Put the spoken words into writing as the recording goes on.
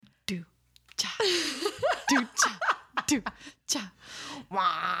do cha, do cha.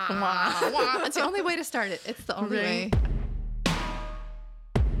 Wah, wah, wah. It's the only way to start it. It's the only way.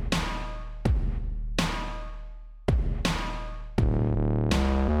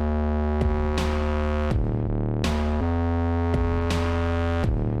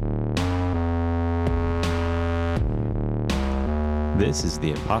 This is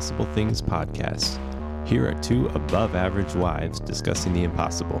the Impossible Things Podcast. Here are two above-average wives discussing the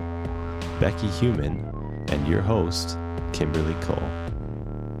impossible. Becky Human and your host, Kimberly Cole.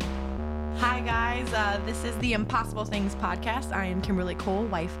 Hi, guys. This is the Impossible Things Podcast. I am Kimberly Cole,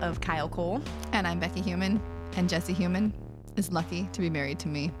 wife of Kyle Cole. And I'm Becky Human. And Jesse Human is lucky to be married to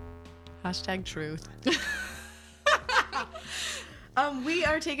me. Hashtag truth. We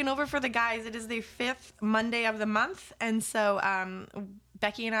are taking over for the guys. It is the 5th Monday of the month. And so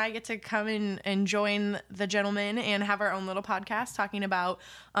Becky and I get to come in and join the gentlemen and have our own little podcast talking about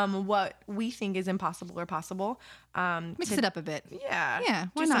what we think is impossible or possible. Mix it up a bit. Yeah. Yeah,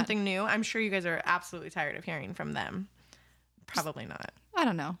 why do not? something new. I'm sure you guys are absolutely tired of hearing from them. Probably not. I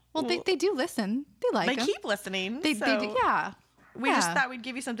don't know. Well, they do listen. They like They them. keep listening. They do. Yeah. We just thought we'd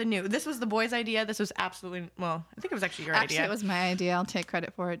give you something new. This was the boys' idea. This was absolutely, well, I think it was actually your idea. Actually, it was my idea. I'll take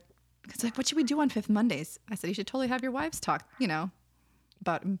credit for it. Because like, what should we do on Fifth Mondays? I said, you should totally have your wives talk,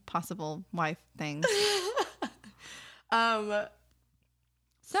 about impossible wife things. So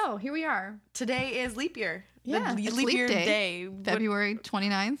here we are. Today is leap year. Yeah, The it's leap year day. February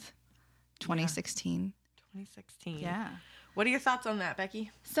 29th, 2016. 2016. Yeah. What are your thoughts on that, Becky?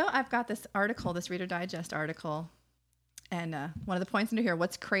 So I've got this article, this Reader Digest article. And one of the points into here,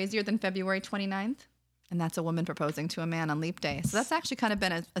 what's crazier than February 29th? And that's a woman proposing to a man on leap day. So that's actually kind of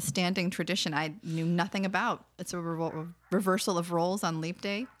been a standing tradition I knew nothing about. It's a reversal of roles on leap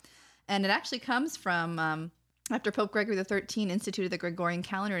day. And it actually comes from after Pope Gregory XIII instituted the Gregorian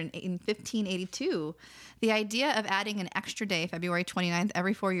calendar in 1582. The idea of adding an extra day, February 29th,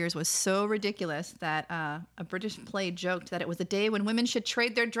 every 4 years was so ridiculous that a British play joked that it was a day when women should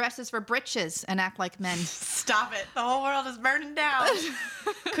trade their dresses for breeches and act like men. Stop it. The whole world is burning down.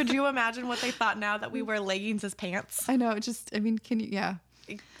 Could you imagine what they thought now that we wear leggings as pants? I know. Can you, yeah.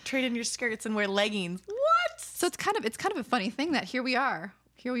 Trade in your skirts and wear leggings. What? So it's kind of a funny thing that here we are,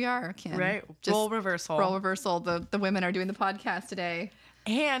 Kim. Right. Just role reversal. Role reversal. The women are doing the podcast today.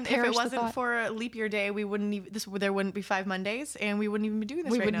 And Perish if it the wasn't thought. for a leap year day, we wouldn't even, there wouldn't be 5 Mondays, and we wouldn't even be doing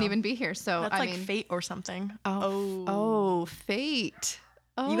this We right wouldn't now. even be here. So That's I like mean, fate or something. Oh, fate.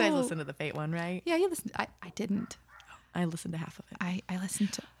 Oh. You guys listened to the fate one, right? Yeah, you listened. I didn't. I listened to half of it. I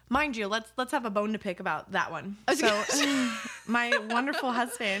listened to. Mind you, let's have a bone to pick about that one. So my wonderful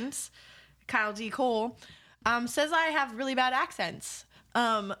husband, Kyle D. Cole, says I have really bad accents.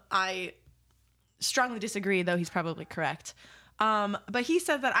 I strongly disagree, though he's probably correct. But he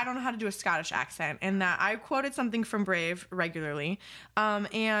said that I don't know how to do a Scottish accent and that I quoted something from Brave regularly,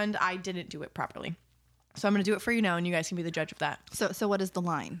 and I didn't do it properly. So I'm going to do it for you now, and you guys can be the judge of that. So what is the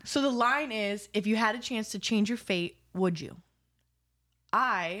line? So the line is, if you had a chance to change your fate, would you?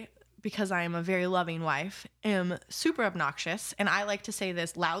 I, because I am a very loving wife, am super obnoxious, and I like to say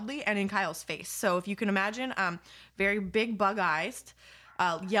this loudly and in Kyle's face. So if you can imagine, very big bug-eyed,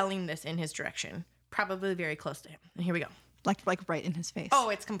 yelling this in his direction, probably very close to him. And here we go. Like right in his face. Oh,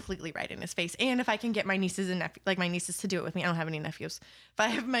 it's completely right in his face. And if I can get my nieces and my nieces to do it with me, I don't have any nephews. If I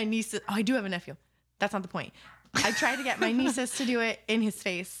have my nieces, I do have a nephew. That's not the point. I try to get my nieces to do it in his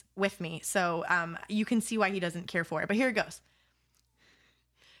face with me. So you can see why he doesn't care for it. But here it goes.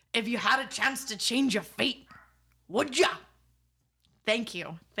 If you had a chance to change your fate, would ya? Thank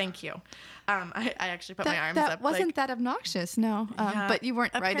you. I actually put my arms up. That wasn't that obnoxious, no. Yeah, but you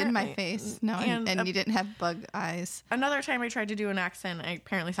weren't right in my apparently. face, no. And you didn't have bug eyes. Another time I tried to do an accent, I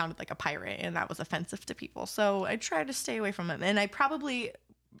apparently sounded like a pirate, and that was offensive to people. So I tried to stay away from it. And I probably,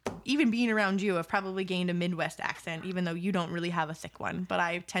 even being around you, I've probably gained a Midwest accent, even though you don't really have a thick one. But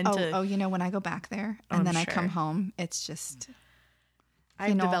I tend to... Oh, when I go back there and then I come home, it's just...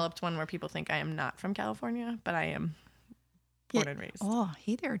 I've developed one where people think I am not from California, but I am born and raised. Oh,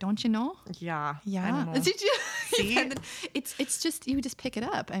 hey there, don't you know? Yeah. Yeah. Did you see? It's just, you just pick it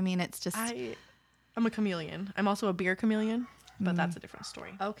up. I mean, it's just... I'm a chameleon. I'm also a beer chameleon, but that's a different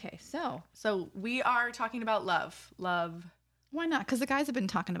story. Okay, so we are talking about love. Why not? Because the guys have been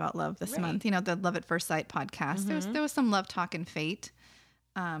talking about love this month. The Love at First Sight podcast. Mm-hmm. There was some love talk and fate.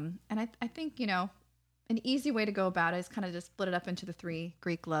 And I think, an easy way to go about it is kind of just split it up into the 3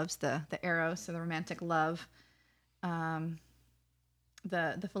 Greek loves, the eros, so the romantic love, the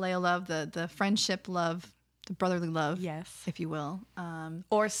phileo love, the friendship love, brotherly love, Yes. if you will.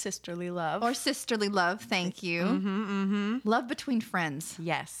 Or sisterly love. Or sisterly love, thank you. Love between friends.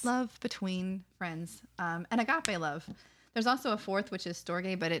 Yes. Love between friends. And agape love. There's also a fourth, which is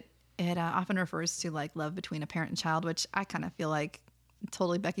storge, but it often refers to like love between a parent and child, which I kind of feel like,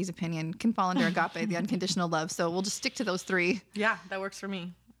 totally Becky's opinion, can fall under agape, the unconditional love. So we'll just stick to those three. Yeah, that works for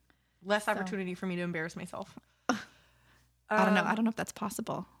me. Less opportunity for me to embarrass myself. I don't know. I don't know if that's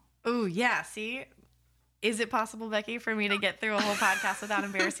possible. Oh, yeah. See? Is it possible, Becky, for me to get through a whole podcast without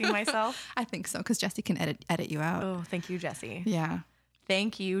embarrassing myself? I think so, because Jesse can edit you out. Oh, thank you, Jesse. Yeah.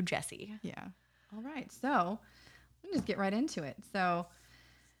 Thank you, Jesse. Yeah. All right. So let me just get right into it. So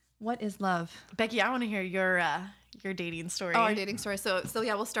what is love? Becky, I want to hear your dating story. Oh, our dating story. So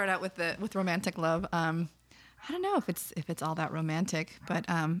yeah, we'll start out with romantic love. I don't know if it's all that romantic, but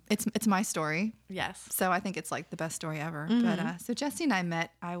it's my story. Yes. So I think it's like the best story ever. But so Jesse and I met.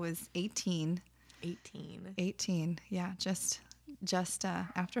 I was 18. 18. Yeah, just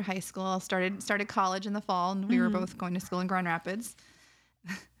after high school. Started college in the fall, and we were both going to school in Grand Rapids.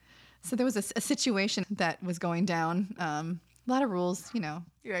 So there was a situation that was going down. A lot of rules,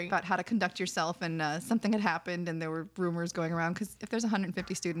 Right. about how to conduct yourself, and something had happened, and there were rumors going around, because if there's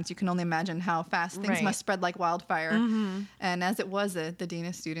 150 students, you can only imagine how fast things Right. must spread like wildfire. And as it was, the dean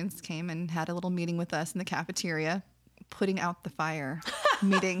of students came and had a little meeting with us in the cafeteria, putting out the fire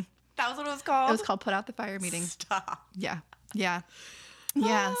meeting. That was what it was called? It was called Put Out the Fire meeting. Stop. Yeah.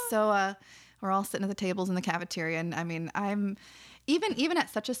 So we're all sitting at the tables in the cafeteria, and I mean, I'm even at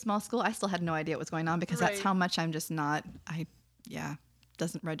such a small school, I still had no idea what was going on, because that's Right. how much I'm just not.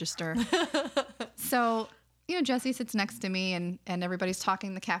 Doesn't register. So Jesse sits next to me, and everybody's talking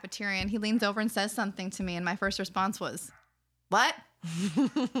in the cafeteria, and he leans over and says something to me, and my first response was, "What?"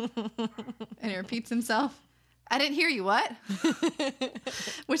 And he repeats himself. "I didn't hear you, what?"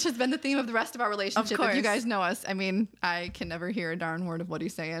 Which has been the theme of the rest of our relationship. If you guys know us, I mean, I can never hear a darn word of what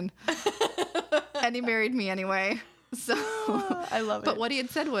he's saying. And he married me anyway. So I love it. But what he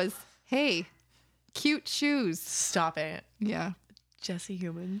had said was, "Hey, cute shoes." Stop it. Yeah. Jesse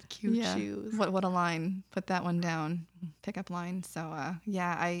Human, cute shoes. What a line. Put that one down. Pickup line. So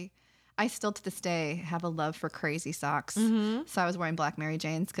I still to this day have a love for crazy socks. So I was wearing black Mary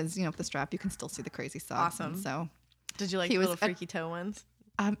Janes, because with the strap you can still see the crazy socks. Awesome. And so Did you like the little freaky toe ones?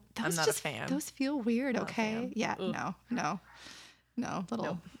 those I'm not a fan. Those feel weird. Not a Okay. fan. Yeah. Ugh. No. Little.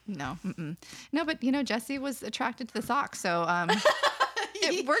 Nope. No. Mm-mm. No. But Jesse was attracted to the socks. So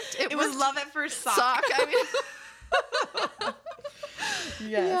it worked. It was love at first sock. I mean.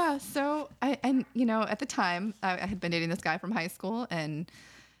 Yes. Yeah. So at the time I had been dating this guy from high school, and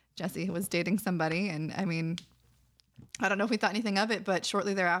Jesse was dating somebody, and I mean, I don't know if we thought anything of it, but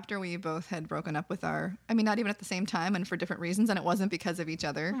shortly thereafter we both had broken up with not even at the same time, and for different reasons, and it wasn't because of each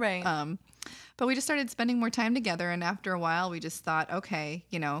other. Right. But we just started spending more time together, and after a while we just thought, okay,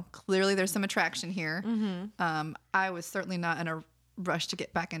 clearly there's some attraction here. I was certainly not in a rush to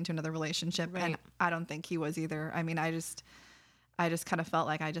get back into another relationship, Right. and I don't think he was either. I mean, I just kind of felt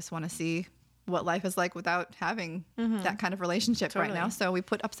like I just want to see what life is like without having that kind of relationship right now. So we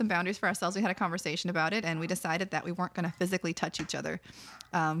put up some boundaries for ourselves. We had a conversation about it, and we decided that we weren't going to physically touch each other.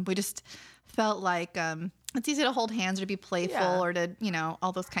 We just felt like it's easy to hold hands or to be playful or to,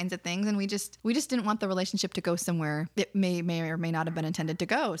 all those kinds of things. And we just didn't want the relationship to go somewhere it may or may not have been intended to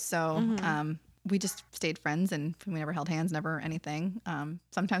go. So we just stayed friends, and we never held hands, never anything.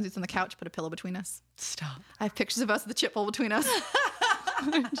 Sometimes it's on the couch, put a pillow between us. Stop. I have pictures of us with the chip bowl between us.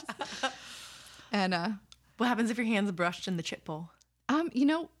 And What happens if your hands brushed in the chip bowl?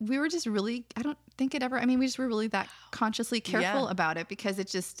 we were just really, I don't think it ever, we just were really that consciously careful about it, because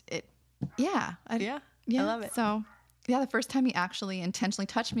I love it. So the first time he actually intentionally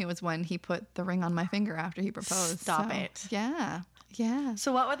touched me was when he put the ring on my finger after he proposed. Stop it. Yeah.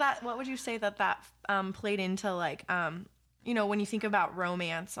 So what would you say that played into, like, when you think about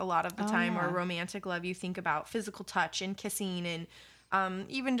romance a lot of the time, or romantic love, you think about physical touch and kissing, and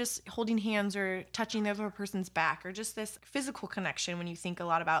even just holding hands or touching the other person's back, or just this physical connection when you think a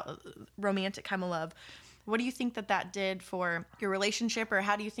lot about romantic kind of love. What do you think that did for your relationship, or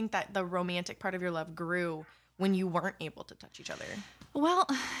how do you think that the romantic part of your love grew when you weren't able to touch each other? Well,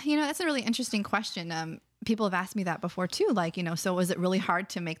 that's a really interesting question. People have asked me that before too. Like, so was it really hard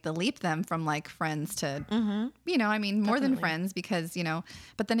to make the leap then from like friends to, more than friends, because,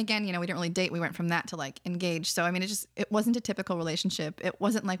 but then again, we didn't really date. We went from that to like engaged. So, it wasn't a typical relationship. It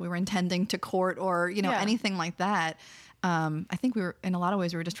wasn't like we were intending to court or, anything like that. I think we were, in a lot of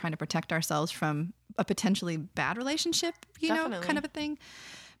ways, we were just trying to protect ourselves from a potentially bad relationship, Definitely. kind of a thing.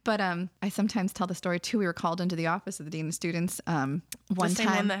 But I sometimes tell the story too. We were called into the office of the dean of students one the same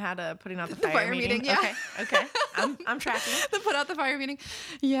time. one that had putting out the The fire meeting, yeah. Okay. I'm tracking. To put out the fire meeting.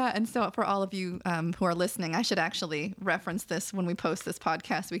 Yeah. And so for all of you who are listening, I should actually reference this when we post this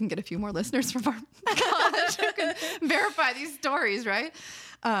podcast. We can get a few more listeners from our college who can verify these stories, right?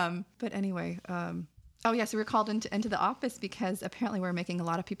 But anyway, so we were called into the office because apparently we're making a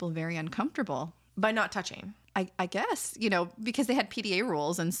lot of people very uncomfortable. By not touching. I guess, because they had PDA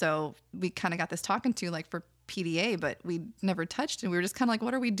rules. And so we kind of got this talking to like for PDA, but we never touched. And we were just kind of like,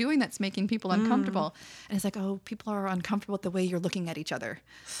 what are we doing that's making people uncomfortable? And it's like, oh, people are uncomfortable with the way you're looking at each other.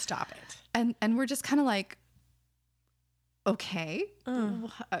 Stop it. And we're just kind of like, okay.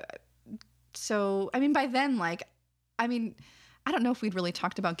 So, I mean, by then, I don't know if we'd really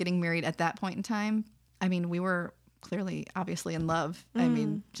talked about getting married at that point in time. I mean, we were clearly, obviously in love. I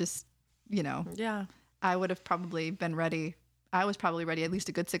mean, just, Yeah. I would have probably been ready. I was probably ready at least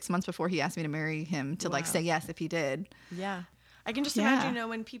a good 6 months before he asked me to marry him to like say yes if he did. Yeah. I can just imagine,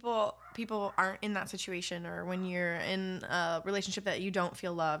 when people aren't in that situation, or when you're in a relationship that you don't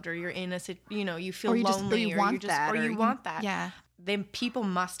feel loved, or you're in you feel lonely, you want that. Yeah. Then people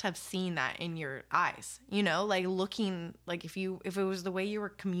must have seen that in your eyes, like looking, like if it was the way you were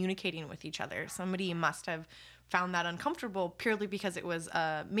communicating with each other, somebody must have found that uncomfortable purely because it was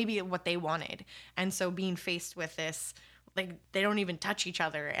maybe what they wanted. And so being faced with this, like they don't even touch each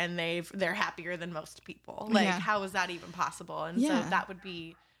other and they're happier than most people. Like how is that even possible? And so that would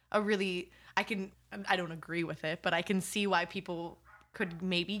be a really, I don't agree with it, but I can see why people could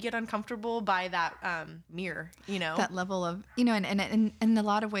maybe get uncomfortable by that mirror, that level of, and in a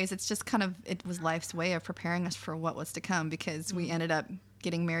lot of ways, it's just it was life's way of preparing us for what was to come, because we ended up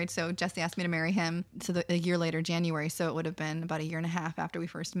getting married. So Jesse asked me to marry him a year later, January. So it would have been about a year and a half after we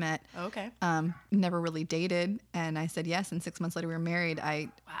first met. Okay. Never really dated. And I said yes. And 6 months later we were married. I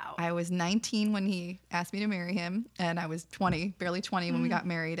was 19 when he asked me to marry him. And I was barely 20 when we got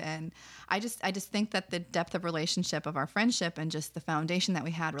married. And I just think that the depth of relationship of our friendship and just the foundation that we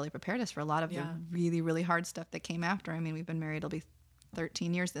had really prepared us for a lot of the really, really hard stuff that came after. I mean, we've been married, it'll be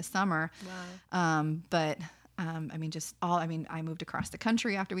 13 years this summer. Wow. I moved across the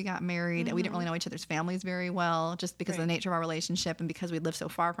country after we got married. Mm-hmm. We didn't really know each other's families very well, just because of the nature of our relationship and because we lived so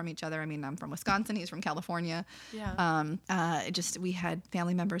far from each other. I mean, I'm from Wisconsin, he's from California. Yeah. We had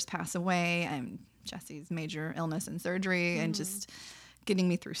family members pass away, and Jesse's major illness and surgery, and just getting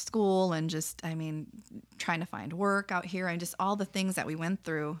me through school, and trying to find work out here, and just all the things that we went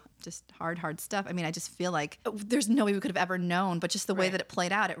through, just hard stuff. I mean, I just feel like there's no way we could have ever known, but just the way that it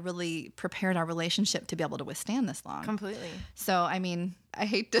played out, it really prepared our relationship to be able to withstand this long. Completely. So, I mean, I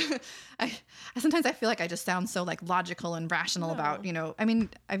hate to, sometimes I feel like I just sound so like logical and rational about, we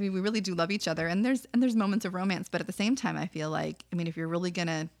really do love each other, and there's moments of romance, but at the same time, I feel like, if you're really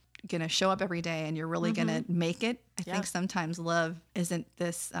gonna show up every day and you're really gonna make it, I think sometimes love isn't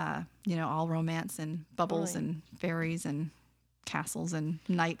this all romance and bubbles and fairies and castles and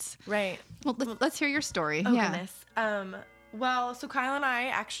knights. Right. Well, let's hear your story. Oh goodness. So Kyle and I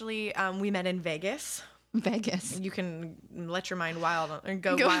actually we met in Vegas. You can let your mind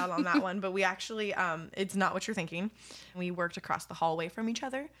go wild on that one, but we actually it's not what you're thinking. We worked across the hallway from each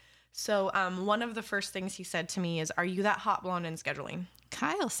other. So one of the first things he said to me is, "Are you that hot blonde in scheduling?"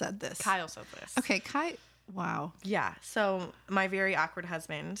 Kyle said this. Okay, Kyle. Wow. Yeah. So my very awkward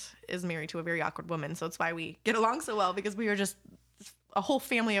husband is married to a very awkward woman. So it's why we get along so well, because we are just a whole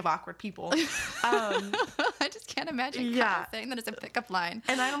family of awkward people. I just can't imagine Kyle saying that as a pickup line.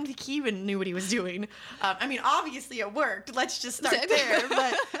 And I don't think he even knew what he was doing. Obviously it worked. Let's just start there.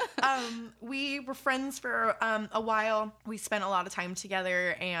 But we were friends for a while. We spent a lot of time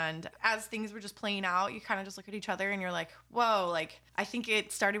together. And as things were just playing out, you kind of just look at each other and you're like, whoa. Like, I think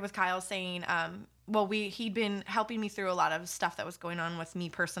it started with Kyle saying, he'd been helping me through a lot of stuff that was going on with me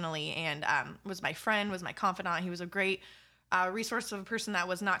personally, and was my friend, was my confidant. He was a great resource of a person that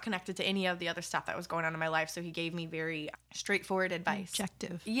was not connected to any of the other stuff that was going on in my life. So he gave me very straightforward advice.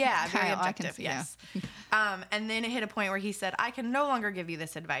 Objective. Yeah, Kyle, very objective, yes. And then it hit a point where he said, I can no longer give you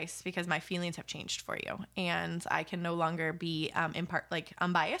this advice because my feelings have changed for you. And I can no longer be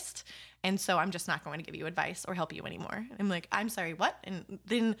unbiased. And so I'm just not going to give you advice or help you anymore. I'm like, I'm sorry, what? And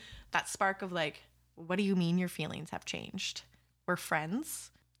then that spark of like, what do you mean your feelings have changed? We're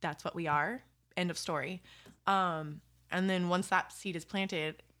friends. That's what we are. End of story. And then once that seed is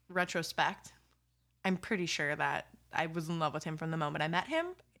planted, retrospect, I'm pretty sure that I was in love with him from the moment I met him.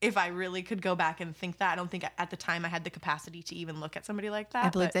 If I really could go back and think that, I don't think at the time I had the capacity to even look at somebody like that. I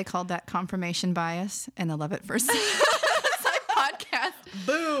believe they called that confirmation bias in the Love at First Sight podcast.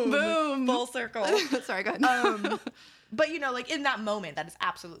 Boom. Full circle. Sorry, go ahead. But, you know, like in that moment, that is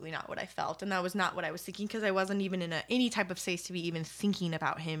absolutely not what I felt. And that was not what I was thinking because I wasn't even in any type of space to be even thinking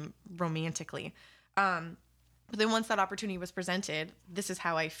about him romantically. But then once that opportunity was presented, this is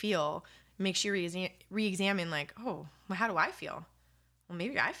how I feel, makes you re-examine like, oh, well, how do I feel? Well,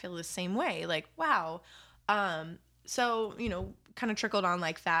 maybe I feel the same way. Like, wow. So, you know, kind of trickled on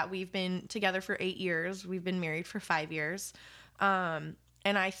like that. We've been together for 8 years. We've been married for 5 years.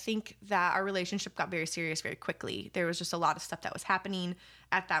 And I think that our relationship got very serious very quickly. There was just a lot of stuff that was happening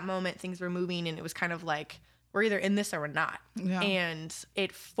at that moment. Things were moving, and it was kind of like, we're either in this or we're not. Yeah. And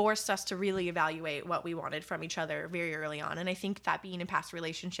it forced us to really evaluate what we wanted from each other very early on. And I think that being in past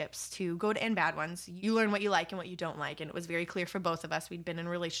relationships, to good and bad ones, you learn what you like and what you don't like. And it was very clear for both of us. We'd been in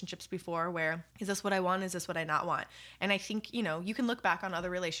relationships before where, is this what I want? Is this what I not want? And I think, you know, you can look back on other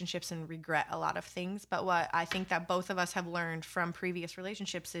relationships and regret a lot of things. But what I think that both of us have learned from previous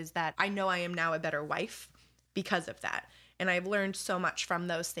relationships is that I know I am now a better wife because of that. And I've learned so much from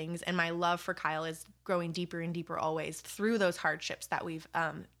those things. And my love for Kyle is growing deeper and deeper always through those hardships that we've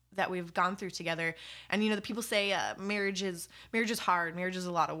gone through together. And, you know, the people say marriage is hard. Marriage is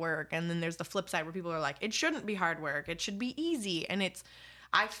a lot of work. And then there's the flip side where people are like, it shouldn't be hard work. It should be easy. And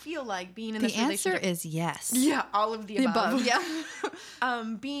I feel like being in this relationship. The answer is yes. Yeah, all of the above. Yeah.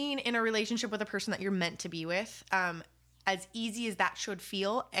 Being in a relationship with a person that you're meant to be with, as easy as that should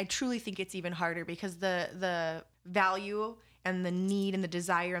feel, I truly think it's even harder because the value and the need and the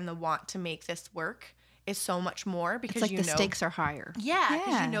desire and the want to make this work is so much more because it's like the stakes are higher. Yeah,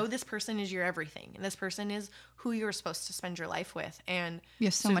 because you know this person is your everything, and this person is who you're supposed to spend your life with, and you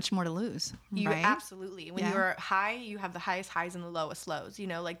have so much more to lose. You right? Absolutely. When you are high, you have the highest highs and the lowest lows. You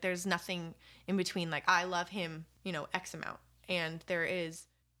know, like there's nothing in between. Like I love him, you know, X amount, and there is.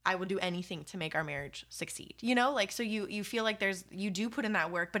 I would do anything to make our marriage succeed, you know, like, so you feel like you do put in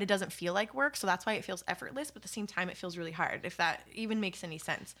that work, but it doesn't feel like work. So that's why it feels effortless. But at the same time, it feels really hard, if that even makes any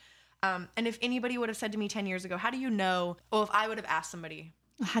sense. And if anybody would have said to me 10 years ago, how do you know, well, if I would have asked somebody,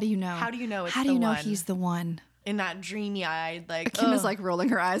 how do you know? How do you know it's How do you know he's the one? In that dreamy eyed, like, Kim is like rolling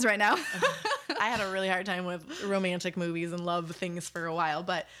her eyes right now. I had a really hard time with romantic movies and love things for a while,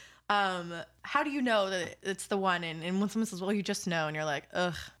 but how do you know that it's the one? And when someone says, well, you just know, and you're like,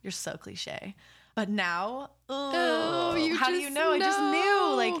 ugh, you're so cliche. But now, how do you know? I just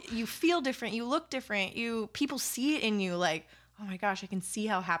knew. Like, you feel different. You look different. People see it in you. Like, oh my gosh, I can see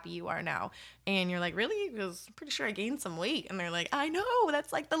how happy you are now. And you're like, really? Because I'm pretty sure I gained some weight. And they're like, I know.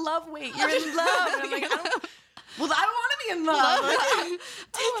 That's like the love weight. You're in love. And I'm like, I don't want to be in love.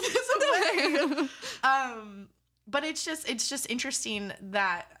 Take this away. But it's just interesting,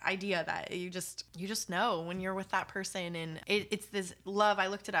 that idea that you just know when you're with that person, and it's this love. I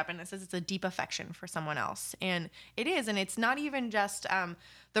looked it up, and it says it's a deep affection for someone else, and it is, and it's not even just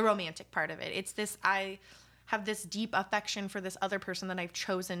the romantic part of it. It's this, I have this deep affection for this other person that I've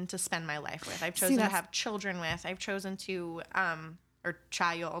chosen to spend my life with. I've chosen to have children with. I've chosen to or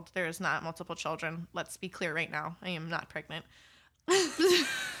child. There is not multiple children. Let's be clear right now. I am not pregnant.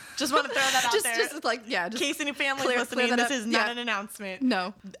 Just want to throw that out there. Just like, yeah. In case any family listening, this is not an announcement.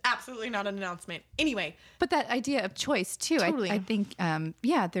 No. Absolutely not an announcement. Anyway. But that idea of choice, too. Totally. I think,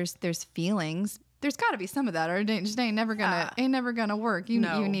 there's feelings. There's got to be some of that, or it just ain't never gonna work. You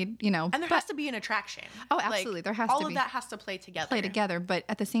need, you know. And there has to be an attraction. Oh, absolutely. Like, there has to be. All of that has to play together. But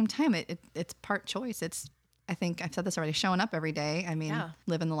at the same time, it's part choice. I think I've said this already, showing up every day. I mean,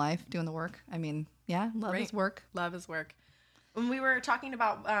 living the life, doing the work. I mean, love is work. Love is work. When we were talking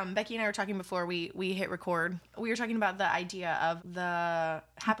about, Becky and I were talking before we hit record, we were talking about the idea of the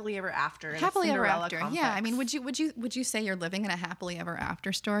happily ever after. Happily ever Cinderella after. complex. Yeah. I mean, would you say you're living in a happily ever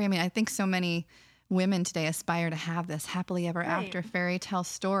after story? I mean, I think so many women today aspire to have this happily ever after fairy tale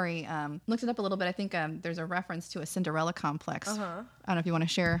story. Looked it up a little bit. I think there's a reference to a Cinderella complex. I don't know if you want to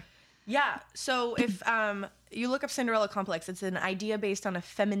share. Yeah. So if you look up Cinderella complex, it's an idea based on a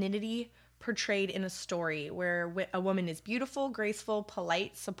femininity portrayed in a story where a woman is beautiful, graceful,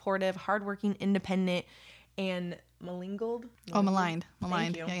 polite, supportive, hardworking, independent, and maligned. Maligned.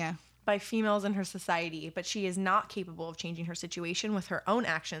 Thank you. Yeah. By females in her society, but she is not capable of changing her situation with her own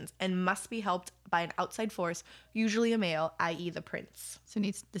actions and must be helped by an outside force, usually a male, i.e. the prince. So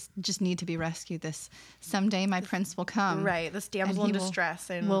need to be rescued. Someday my prince will come. Right, this damsel in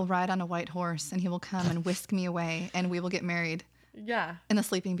distress. And will ride on a white horse, and he will come and whisk me away, and we will get married. Yeah. In the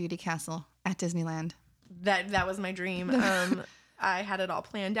Sleeping Beauty castle at Disneyland. That was my dream. I had it all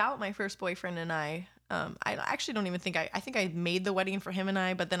planned out. My first boyfriend and I, I actually don't even think I think I made the wedding for him and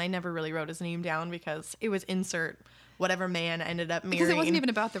I, but then I never really wrote his name down because it was insert whatever man ended up marrying. Because it wasn't even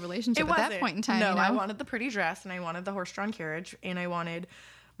about the relationship at that point in time. No, you know? I wanted the pretty dress and I wanted the horse-drawn carriage and I wanted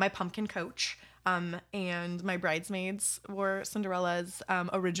my pumpkin coach. And my bridesmaids wore Cinderella's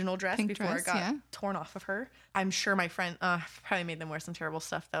original dress Pink before dress, it got yeah. torn off of her. I'm sure my friend probably made them wear some terrible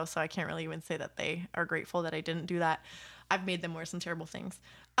stuff though, so I can't really even say that they are grateful that I didn't do that. I've made them wear some terrible things.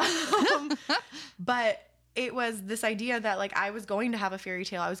 But it was this idea that like I was going to have a fairy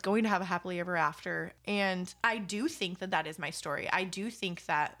tale. I was going to have a happily ever after. And I do think that that is my story. I do think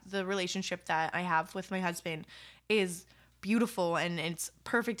that the relationship that I have with my husband is beautiful and it's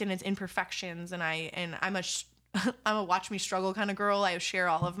perfect in its imperfections. And I'm a watch me struggle kind of girl. I share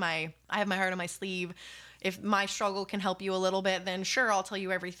all of I have my heart on my sleeve. If my struggle can help you a little bit, then sure, I'll tell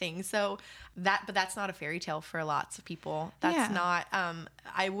you everything. So but that's not a fairy tale for lots of people. That's not,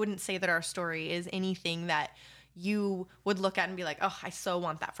 I wouldn't say that our story is anything that you would look at and be like, oh, I so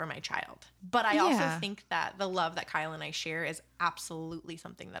want that for my child. But I also think that the love that Kyle and I share is absolutely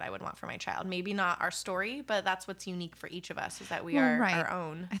something that I would want for my child. Maybe not our story, but that's what's unique for each of us is that we are our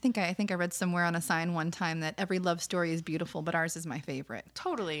own. I think I read somewhere on a sign one time that every love story is beautiful, but ours is my favorite.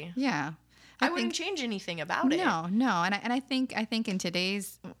 Totally. Yeah. I wouldn't change anything about it. No. And I think in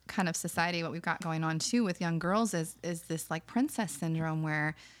today's kind of society, what we've got going on too with young girls is this like princess syndrome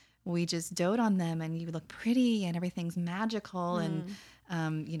where we just dote on them and you look pretty and everything's magical. And,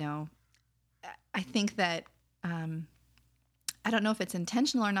 you know, I think that, I don't know if it's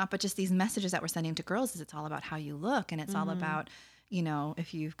intentional or not, but just these messages that we're sending to girls is it's all about how you look and it's all about, you know,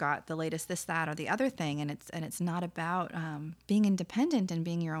 if you've got the latest this, that, or the other thing, and it's not about being independent and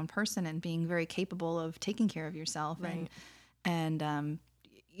being your own person and being very capable of taking care of yourself and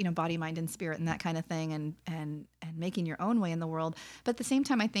you know, body, mind, and spirit and that kind of thing and making your own way in the world. But at the same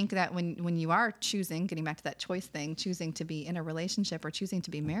time, I think that when you are choosing, getting back to that choice thing, choosing to be in a relationship or choosing to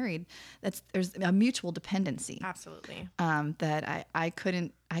be married, there's a mutual dependency. Absolutely. That I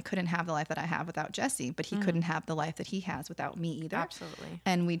couldn't have the life that I have without Jesse, but he couldn't have the life that he has without me either. Absolutely.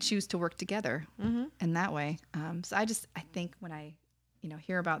 And we choose to work together in that way. So I think when I, you know,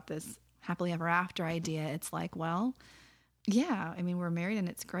 hear about this happily ever after idea, it's like, well, yeah, I mean, we're married and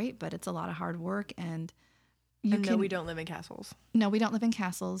it's great, but it's a lot of hard work and no, we don't live in castles. No, we don't live in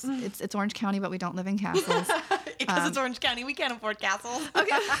castles. It's Orange County, but we don't live in castles. Because it's Orange County, we can't afford castles.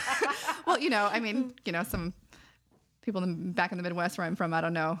 Okay. Well, you know, I mean, you know, some people back in the Midwest where I'm from, I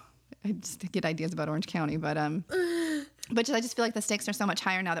don't know. I just get ideas about Orange County, but I just feel like the stakes are so much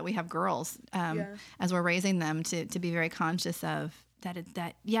higher now that we have girls as we're raising them to be very conscious of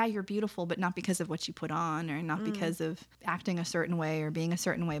that you're beautiful, but not because of what you put on or not because of acting a certain way or being a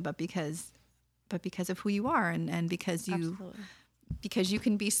certain way, but because of who you are and because you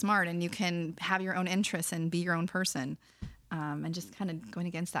can be smart and you can have your own interests and be your own person. And just kind of going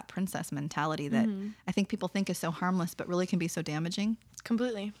against that princess mentality that I think people think is so harmless, but really can be so damaging.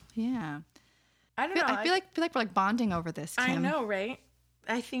 Completely. Yeah. I don't know. I feel like we're like bonding over this, Kim. I know, right?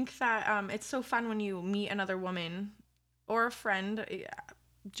 I think that it's so fun when you meet another woman or a friend.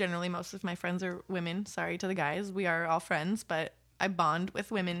 Generally, most of my friends are women. Sorry to the guys. We are all friends, but I bond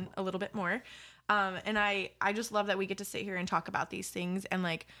with women a little bit more. And I just love that we get to sit here and talk about these things. And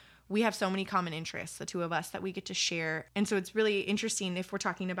like, we have so many common interests, the two of us, that we get to share. And so it's really interesting if we're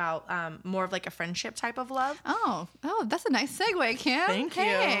talking about more of like a friendship type of love. Oh, that's a nice segue, Kim. Thank you.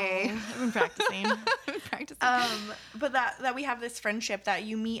 I've been practicing. But that we have this friendship that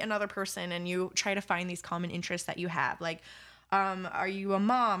you meet another person and you try to find these common interests that you have. Like, are you a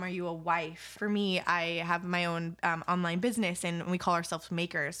mom? Are you a wife? For me, I have my own online business and we call ourselves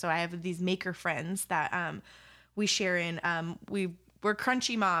makers. So I have these maker friends that we share in. We're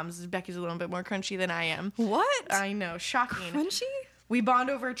crunchy moms. Becky's a little bit more crunchy than I am. What? I know. Shocking. Crunchy? We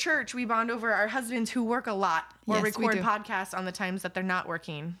bond over church. We bond over our husbands who work a lot or record podcasts on the times that they're not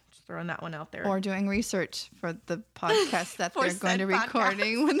working. Just throwing that one out there. Or doing research for the podcast that they're going to be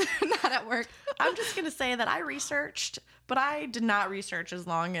recording when they're not at work. I'm just going to say that I researched, but I did not research as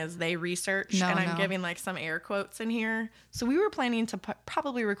long as they researched. I'm giving like some air quotes in here. So we were planning to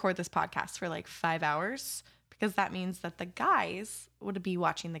probably record this podcast for like 5 hours. Because that means that the guys would be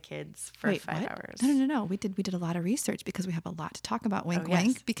watching the kids for 5 hours. No. We did a lot of research because we have a lot to talk about. Wink,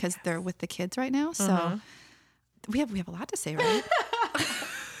 wink. Because they're with the kids right now, so we have a lot to say, right?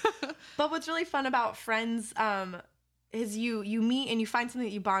 But what's really fun about friends is you meet and you find something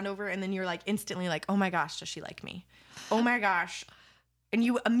that you bond over, and then you're like instantly like, oh my gosh, does she like me? Oh my gosh, and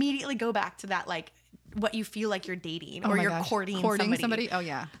you immediately go back to that like what you feel like you're dating Oh or my you're gosh. courting somebody. Oh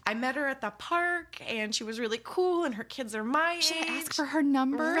yeah. I met her at the park and she was really cool and her kids are my Should age. I ask for her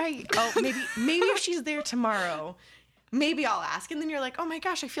number? Right. Oh, maybe if she's there tomorrow, maybe I'll ask. And then you're like, oh my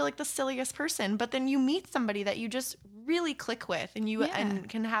gosh, I feel like the silliest person. But then you meet somebody that you just really click with and and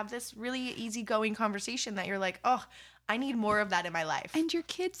can have this really easygoing conversation that you're like, oh, I need more of that in my life. And your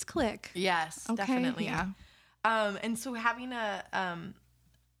kids click. Yes, Okay, definitely. yeah. And so having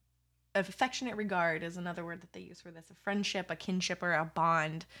affectionate regard is another word that they use for this. A friendship, a kinship, or a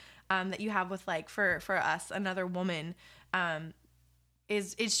bond that you have with, like, for us, another woman,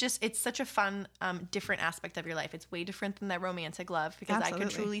 it's such a fun, different aspect of your life. It's way different than that romantic love, because Absolutely. I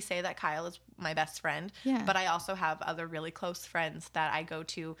could truly say that Kyle is my best friend. Yeah. But I also have other really close friends that I go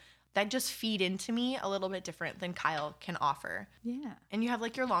to that just feed into me a little bit different than Kyle can offer. Yeah. And you have,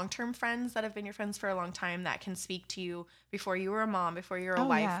 like, your long-term friends that have been your friends for a long time that can speak to you before you were a mom, before you were a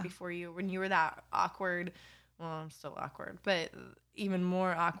wife, yeah. when you were that awkward, well, I'm still awkward, but even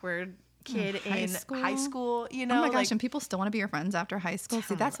more awkward kid in high school, you know? Oh my gosh, like, and people still want to be your friends after high school.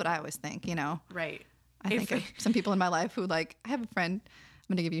 See, that's what I always think, you know? right. I think of some people in my life who, like, I have a friend,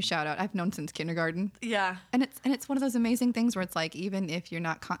 I'm going to give you a shout out. I've known since kindergarten. Yeah. And it's one of those amazing things where it's like, even if you're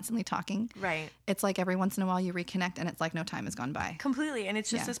not constantly talking, Right. it's like every once in a while you reconnect and it's like no time has gone by. Completely. And it's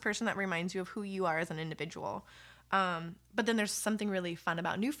just Yeah. this person that reminds you of who you are as an individual. But then there's something really fun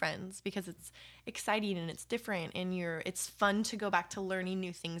about new friends because it's exciting and it's different and it's fun to go back to learning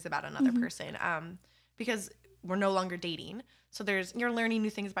new things about another person. Because we're no longer dating. So you're learning new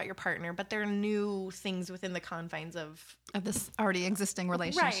things about your partner, but there are new things within the confines of This already existing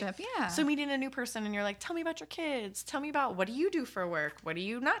relationship. Right. Yeah. So meeting a new person and you're like, tell me about your kids. Tell me about, what do you do for work? What do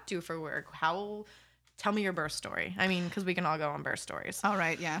you not do for work? Tell me your birth story. I mean, because we can all go on birth stories. All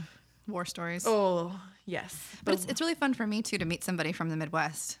right. Yeah. War stories. Oh, yes. But it's really fun for me, too, to meet somebody from the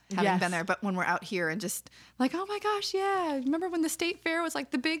Midwest, having Yes. been there. But when we're out here and just like, oh, my gosh, yeah. Remember when the state fair was like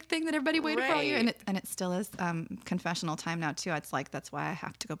the big thing that everybody waited for all year? Right. And it still is confessional time now, too. It's like that's why I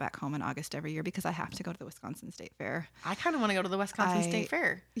have to go back home in August every year because I have to go to the Wisconsin State Fair. I kind of want to go to the Wisconsin State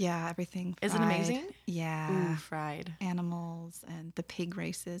Fair. Yeah, everything. Is it fried. amazing? Yeah. Ooh, fried. Animals and the pig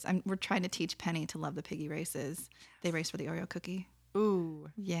races. We're trying to teach Penny to love the piggy races. They race for the Oreo cookie. Ooh.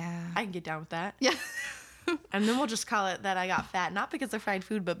 Yeah. I can get down with that. Yeah. And then we'll just call it that I got fat, not because of fried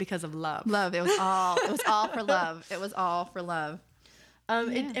food, but because of love. Love. It was all for love. It was all for love.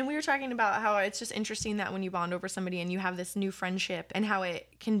 And we were talking about how it's just interesting that when you bond over somebody and you have this new friendship and how it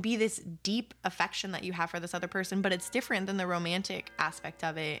can be this deep affection that you have for this other person, but it's different than the romantic aspect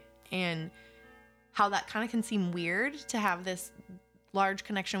of it, and how that kind of can seem weird to have this large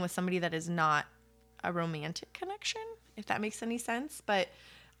connection with somebody that is not a romantic connection, if that makes any sense. But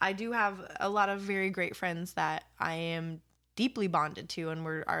I do have a lot of very great friends that I am deeply bonded to, and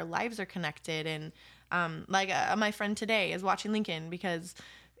our lives are connected. And my friend today is watching Lincoln because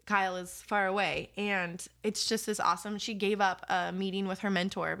Kyle is far away, and it's just this awesome. She gave up a meeting with her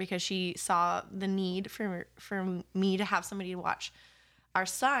mentor because she saw the need for me to have somebody to watch our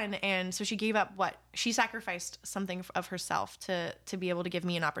son, and so she gave up she sacrificed something of herself to be able to give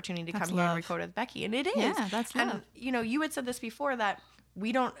me an opportunity to That's come here and love. record with Becky. And it is. Yeah, that's love. And you had said this before, that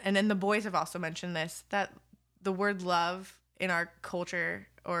we don't, and then the boys have also mentioned this, that the word love in our culture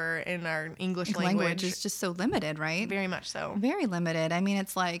or in our English language is just so limited, right? very much so. Very limited. I mean,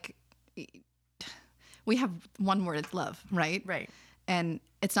 it's like we have one word, it's love, right? Right. And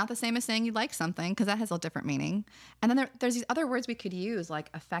it's not the same as saying you like something because that has a different meaning. And then there's these other words we could use like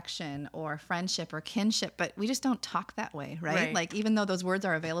affection or friendship or kinship, but we just don't talk that way, right? Like even though those words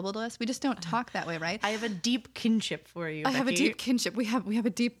are available to us, we just don't talk that way, right? I have a deep kinship for you, I have a Becky. deep kinship. We have a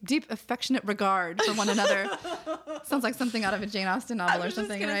deep affectionate regard for one another. Sounds like something out of a Jane Austen novel or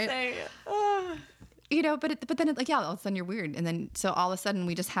something, right? Say, But then like, yeah, all of a sudden you're weird. And then so all of a sudden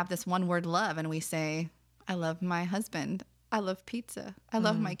we just have this one word love and we say, I love my husband. I love pizza. I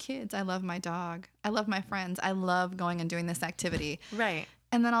love my kids. I love my dog. I love my friends. I love going and doing this activity. Right.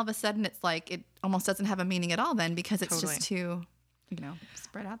 And then all of a sudden it's like it almost doesn't have a meaning at all then because it's Totally. just too,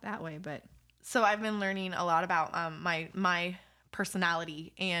 spread out that way. But So I've been learning a lot about my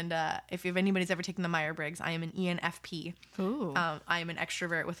personality, and if anybody's ever taken the Myers-Briggs, I am an ENFP. ooh. I am an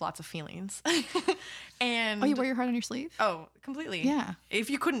extrovert with lots of feelings. And Oh, you wear your heart on your sleeve? Oh, completely. Yeah. If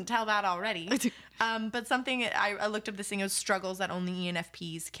you couldn't tell that already. But something, I looked up this thing of struggles that only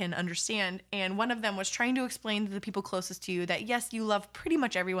ENFPs can understand. And one of them was trying to explain to the people closest to you that, yes, you love pretty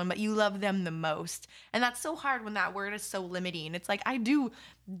much everyone, but you love them the most. And that's so hard when that word is so limiting. It's like, I do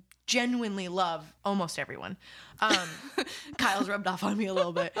genuinely love almost everyone. Kyle's rubbed off on me a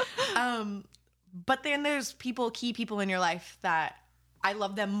little bit. But then there's key people in your life that I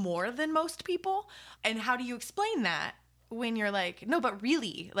love them more than most people. And how do you explain that when you're like, no, but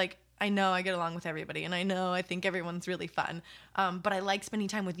really, like, I know I get along with everybody, and I know I think everyone's really fun, but I like spending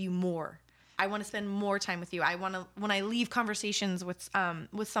time with you more. I want to spend more time with you. I want to, when I leave conversations with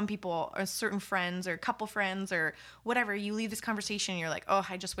some people or certain friends or couple friends or whatever, you leave this conversation and you're like, oh,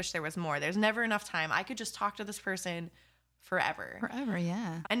 I just wish there was more. There's never enough time. I could just talk to this person forever. Forever,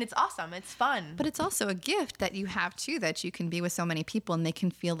 yeah. And it's awesome. It's fun. But it's also a gift that you have too, that you can be with so many people and they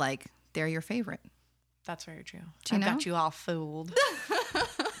can feel like they're your favorite. That's very true. Do you know? Got you all fooled.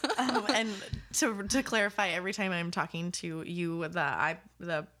 And to clarify, every time I'm talking to you,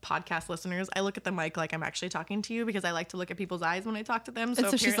 the podcast listeners, I look at the mic like I'm actually talking to you because I like to look at people's eyes when I talk to them.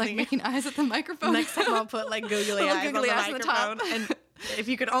 So she's like making eyes at the microphone. Next time I'll put like googly eyes on the microphone. And if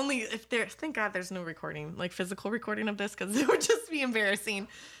you could only, thank God there's no recording, like physical recording of this, because it would just be embarrassing.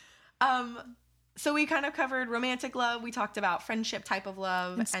 So we kind of covered romantic love. We talked about friendship type of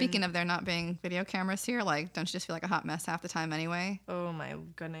love. And speaking of there not being video cameras here, like, don't you just feel like a hot mess half the time anyway? Oh my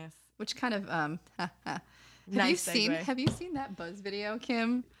goodness. Which kind of have Nice you seen that Buzz video,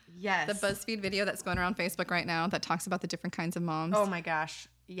 Kim? Yes. The BuzzFeed video that's going around Facebook right now that talks about the different kinds of moms. Oh my gosh.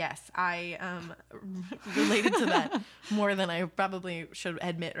 Yes. I related to that more than I probably should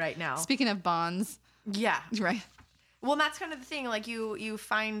admit right now. Speaking of bonds. Yeah. Right. Well, that's kind of the thing. Like you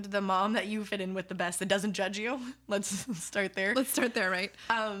find the mom that you fit in with the best that doesn't judge you. Let's start there. Let's start there, right?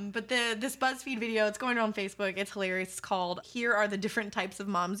 But this BuzzFeed video, it's going around Facebook. It's hilarious. It's called "Here Are the Different Types of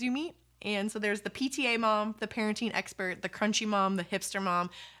Moms You Meet." And so there's the PTA mom, the parenting expert, the crunchy mom, the hipster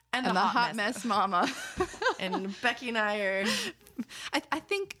mom, and the hot mess mama. And Becky and I are. I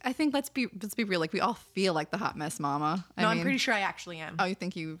think let's be real. Like, we all feel like the hot mess mama. I'm pretty sure I actually am. Oh, you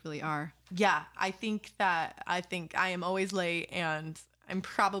think you really are? Yeah, I think I am always late, and I'm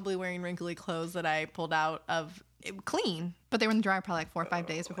probably wearing wrinkly clothes that I pulled out of clean. But they were in the dryer probably like 4 or 5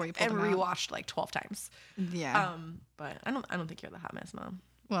 days before you pulled them out. And rewashed like 12 times. Yeah. But I don't think you're the hot mess mom.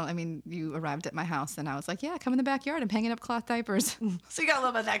 Well, I mean, you arrived at my house, and I was like, yeah, come in the backyard. I'm hanging up cloth diapers. So you got a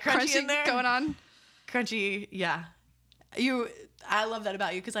little bit of that crunchy in there going on. Crunchy, yeah. I love that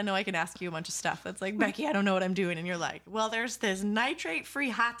about you because I know I can ask you a bunch of stuff that's like, Becky, I don't know what I'm doing. And you're like, well, there's this nitrate-free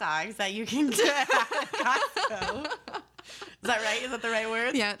hot dogs that you can get at Costco. Is that right? Is that the right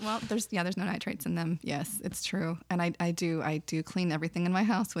word? Yeah. Well, there's no nitrates in them. Yes, it's true. And I do clean everything in my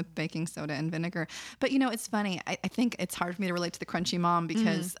house with baking soda and vinegar. But, it's funny. I think it's hard for me to relate to the crunchy mom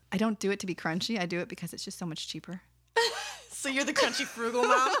because I don't do it to be crunchy. I do it because it's just so much cheaper. So you're the crunchy frugal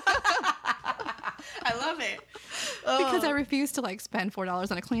mom? I love it. Because I refuse to spend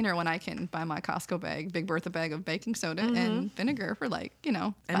 $4 on a cleaner when I can buy my Costco bag, Big Bertha bag of baking soda and vinegar for $5 or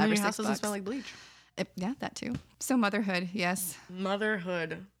 $6. And your house doesn't smell like bleach. Yeah, that too. So motherhood, yes.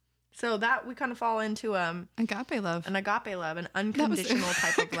 Motherhood. So that we kind of fall into agape love. An agape love, an unconditional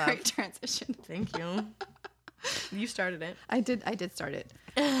type of love. Great transition. Thank you. You started it. I did start it.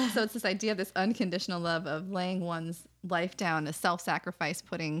 So it's this idea of this unconditional love of laying one's life down, a self-sacrifice,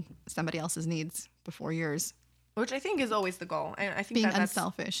 putting somebody else's needs before yours. Which I think is always the goal. And I think being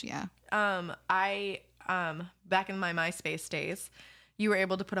unselfish, yeah. I back in my MySpace days, you were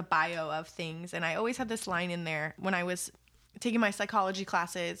able to put a bio of things, and I always had this line in there when I was taking my psychology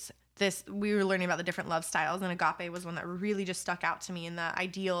classes. We were learning about the different love styles, and agape was one that really just stuck out to me, and the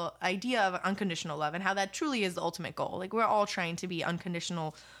idea of unconditional love and how that truly is the ultimate goal. Like, we're all trying to be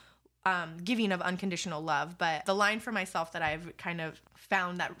unconditional, giving of unconditional love. But the line for myself that I've kind of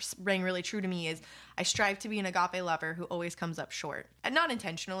found that rang really true to me is, I strive to be an agape lover who always comes up short. And not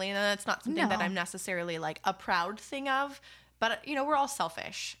intentionally, and that's not something that I'm necessarily a proud thing of, but we're all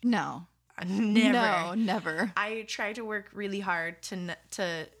selfish. No. Never. No, never. I try to work really hard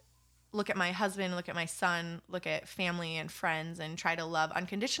to look at my husband, look at my son, look at family and friends, and try to love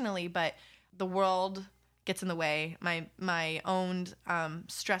unconditionally. But the world gets in the way. My own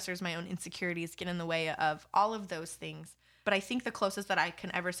stressors, my own insecurities get in the way of all of those things. But I think the closest that I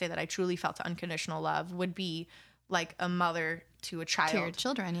can ever say that I truly felt to unconditional love would be like a mother to a child. To your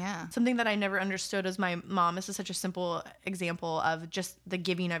children, yeah. Something that I never understood as my mom. This is such a simple example of just the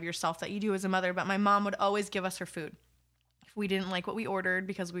giving of yourself that you do as a mother. But my mom would always give us her food. If we didn't like what we ordered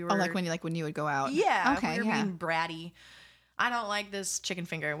because we were... Oh, when you would go out. Yeah. Okay, we were being bratty. I don't like this chicken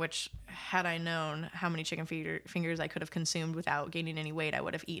finger, which had I known how many chicken fingers I could have consumed without gaining any weight, I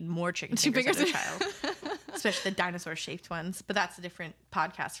would have eaten more chicken fingers as a child. Especially the dinosaur-shaped ones. But that's a different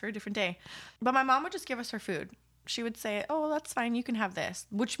podcast for a different day. But my mom would just give us her food. she would say, oh, that's fine, you can have this,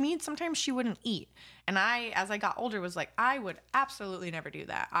 which means sometimes she wouldn't eat. And I, as I got older, was like, I would absolutely never do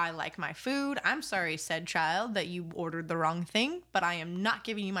that. I like my food. I'm sorry, said child, that you ordered the wrong thing, but I am not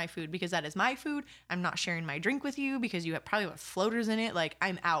giving you my food because that is my food. I'm not sharing my drink with you because you have probably have floaters in it. Like,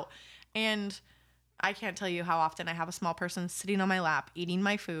 I'm out. And I can't tell you how often I have a small person sitting on my lap, eating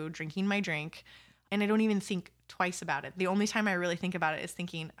my food, drinking my drink, and I don't even think twice about it. The only time I really think about it is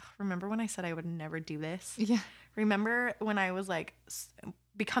thinking, oh, remember when I said I would never do this? Yeah. Remember when I was like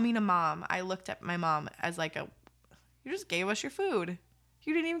becoming a mom, I looked at my mom as like you just gave us your food.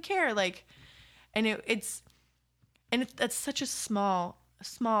 You didn't even care. Like, and that's such a small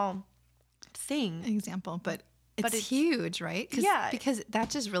thing. Example, but it's huge, right? Yeah. Because that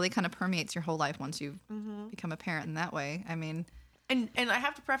just really kind of permeates your whole life once you've become a parent in that way. I mean. And I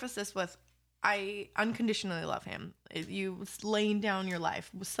have to preface this with, I unconditionally love him. You laying down your life,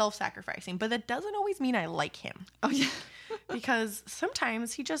 self-sacrificing, but that doesn't always mean I like him. Oh yeah. Because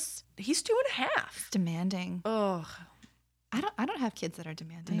sometimes he's 2.5. Demanding. Ugh. I don't have kids that are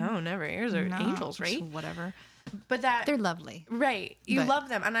demanding. No, never. Yours are angels, right? Whatever. But they're lovely. Right. You love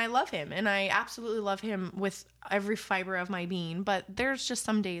them, and I love him, and I absolutely love him with every fiber of my being. But there's just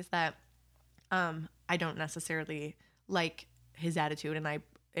some days that I don't necessarily like his attitude, and I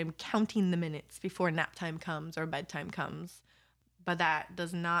am counting the minutes before nap time comes or bedtime comes. But that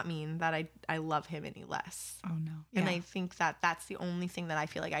does not mean that I love him any less. Oh, no. And I think that that's the only thing that I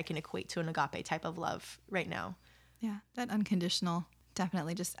feel like I can equate to an agape type of love right now. Yeah, that unconditional,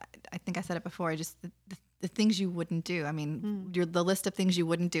 definitely. Just, I think I said it before, just the things you wouldn't do. I mean, the list of things you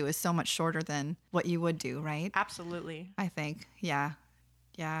wouldn't do is so much shorter than what you would do, right? Absolutely. I think, yeah.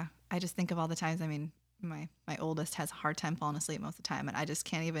 I just think of all the times, I mean, my oldest has a hard time falling asleep most of the time, and I just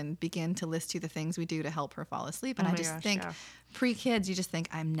can't even begin to list you the things we do to help her fall asleep. And I just think pre-kids, you just think,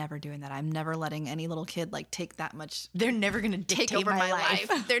 I'm never doing that. I'm never letting any little kid like take that much. They're never going to take over my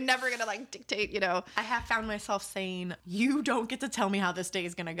life. They're never going to like dictate, I have found myself saying, you don't get to tell me how this day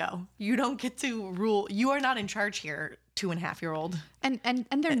is going to go. You don't get to rule. You are not in charge here, 2.5-year-old. And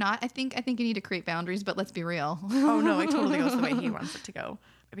they're not. I think you need to create boundaries, but let's be real. Oh no, it totally goes the way he wants it to go.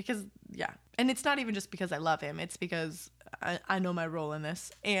 Because, and it's not even just because I love him. It's because I know my role in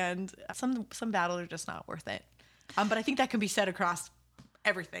this. And some battles are just not worth it. But I think that can be said across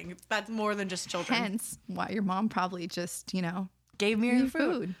everything. That's more than just children. Hence why your mom probably just, gave me your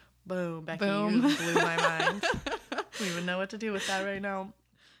food. Boom, Becky, Boom. You just blew my mind. I don't even know what to do with that right now.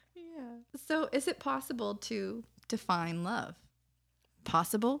 Yeah. So is it possible to define love?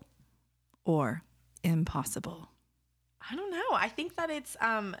 Possible or impossible? I don't know. I think that it's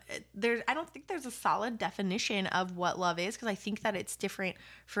I don't think there's a solid definition of what love is, because I think that it's different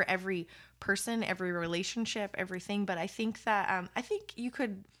for every person, every relationship, everything. But I think that I think you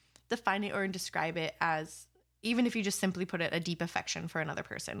could define it or describe it as, even if you just simply put it, a deep affection for another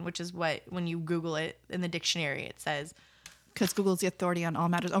person, which is what, when you Google it in the dictionary, it says. Because Google's the authority on all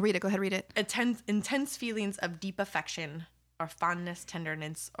matters. Oh, read it. Go ahead, read it. Intense feelings of deep affection or fondness,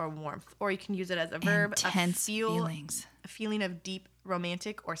 tenderness, or warmth. Or you can use it as a verb. Intense feelings. A feeling of deep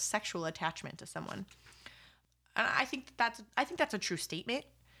romantic or sexual attachment to someone. And I think that's a true statement,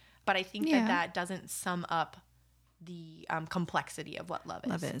 but I think that doesn't sum up the complexity of what love is.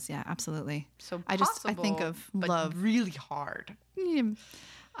 Love is, yeah, absolutely. So I think of but love really hard. Yeah.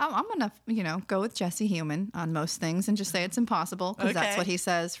 I'm gonna, go with Jesse Human on most things and just say it's impossible, because that's what he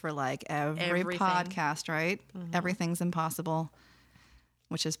says for like every podcast, right? Mm-hmm. Everything's impossible,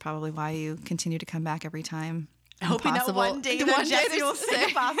 which is probably why you continue to come back every time. Hoping that one day Jesse will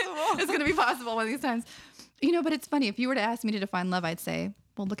say possible. It's going to be possible one of these times. But it's funny. If you were to ask me to define love, I'd say,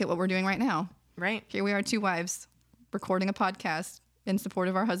 well, look at what we're doing right now. Right. Here we are, two wives, recording a podcast in support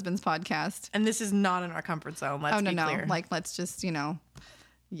of our husband's podcast. And this is not in our comfort zone. Let's be clear. Like, let's just,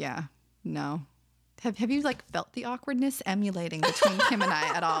 yeah, no. Have you like felt the awkwardness emulating between Kim and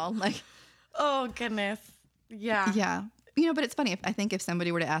I at all? Like, oh goodness. Yeah. Yeah. But it's funny. I think if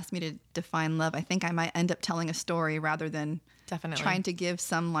somebody were to ask me to define love, I think I might end up telling a story rather than trying to give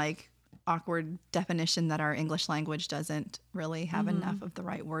some like awkward definition that our English language doesn't really have enough of the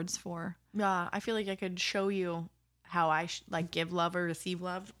right words for. Yeah, I feel like I could show you how I give love or receive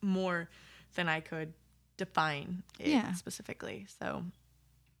love more than I could define it specifically. So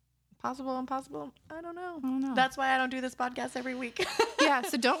possible, impossible, I don't know. That's why I don't do this podcast every week. Yeah,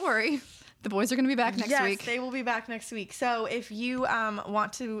 so don't worry. The boys are going to be back next week. Yes, they will be back next week. So if you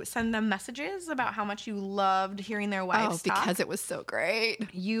want to send them messages about how much you loved hearing their wives talk, because it was so great,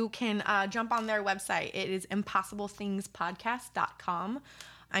 you can jump on their website. It is impossiblethingspodcast.com.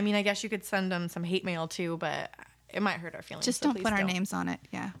 I mean, I guess you could send them some hate mail too, but it might hurt our feelings. Just don't put our names on it.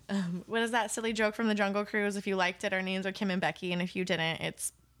 Yeah. What is that silly joke from the Jungle Cruise? If you liked it, our names are Kim and Becky, and if you didn't,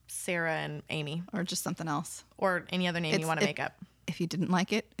 it's Sarah and Amy. Or just something else. Or any other name you want to make up. If you didn't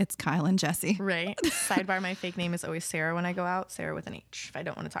like it, it's Kyle and Jesse. Right. Sidebar, my fake name is always Sarah when I go out. Sarah with an H if I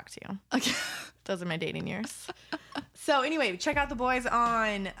don't want to talk to you. Okay. Those are my dating years. So anyway, check out the boys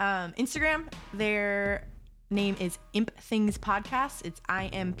on Instagram. Their name is Imp Things Podcast. It's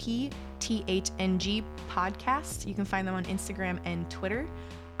IMPTHNG Podcast. You can find them on Instagram and Twitter.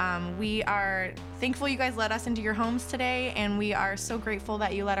 We are thankful you guys let us into your homes today, and we are so grateful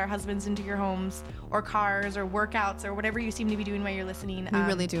that you let our husbands into your homes or cars or workouts or whatever you seem to be doing while you're listening. We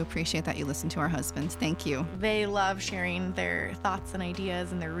really do appreciate that you listen to our husbands. Thank you. They love sharing their thoughts and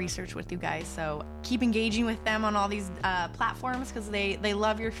ideas and their research with you guys. So keep engaging with them on all these platforms because they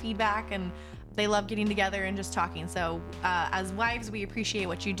love your feedback and they love getting together and just talking. So as wives, we appreciate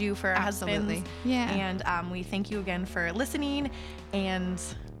what you do for our husbands. Yeah. And we thank you again for listening. And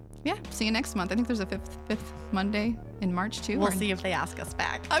yeah, see you next month. I think there's a fifth Monday in March too. We'll see if they ask us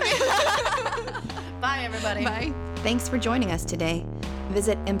back. Okay. Bye, everybody. Bye. Thanks for joining us today.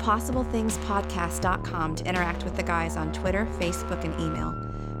 Visit impossiblethingspodcast.com to interact with the guys on Twitter, Facebook, and email.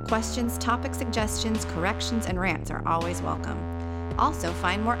 Questions, topic suggestions, corrections, and rants are always welcome. Also,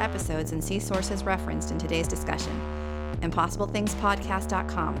 find more episodes and see sources referenced in today's discussion.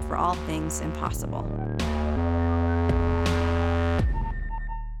 impossiblethingspodcast.com for all things impossible.